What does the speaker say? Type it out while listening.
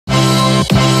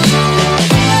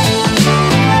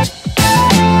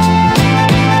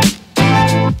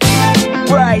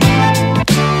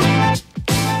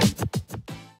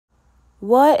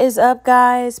What is up,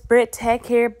 guys? Brit Tech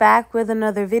here, back with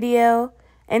another video,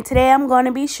 and today I'm going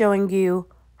to be showing you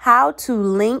how to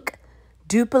link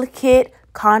duplicate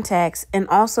contacts and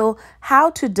also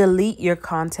how to delete your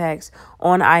contacts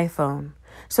on iPhone.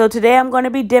 So today I'm going to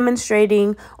be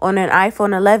demonstrating on an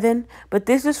iPhone 11, but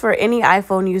this is for any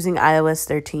iPhone using iOS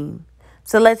 13.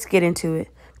 So let's get into it.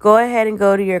 Go ahead and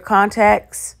go to your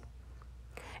contacts.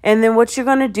 And then what you're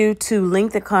going to do to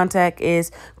link the contact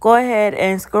is go ahead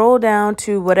and scroll down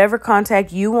to whatever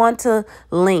contact you want to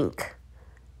link.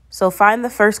 So find the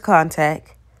first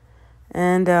contact.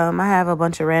 And I have a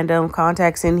bunch of random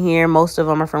contacts in here. Most of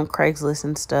them are from Craigslist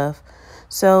and stuff.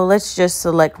 So let's just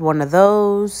select one of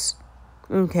those.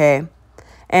 Okay.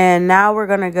 And now we're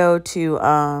going to go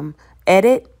to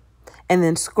edit and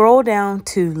then scroll down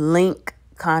to link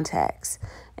contacts.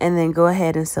 And then go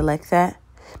ahead and select that.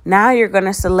 Now you're going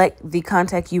to select the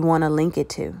contact you want to link it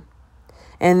to.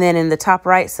 And then in the top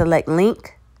right, select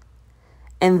link.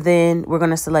 And then we're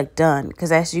going to select done.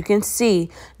 Because as you can see,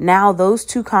 now those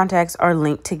two contacts are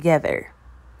linked together.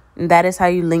 And that is how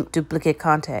you link duplicate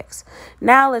contacts.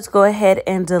 Now let's go ahead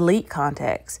and delete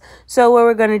contacts. So what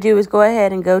we're going to do is go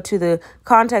ahead and go to the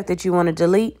contact that you want to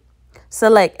delete.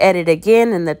 Select edit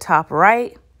again in the top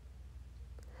right.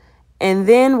 And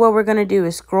then what we're going to do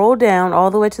is scroll down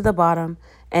all the way to the bottom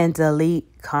and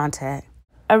delete contact.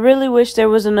 I really wish there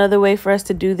was another way for us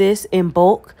to do this in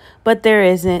bulk, but there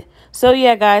isn't. So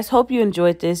yeah, guys, hope you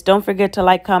enjoyed this. Don't forget to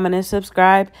like, comment, and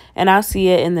subscribe, and I'll see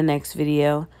you in the next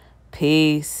video.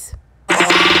 Peace.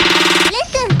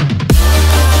 Listen.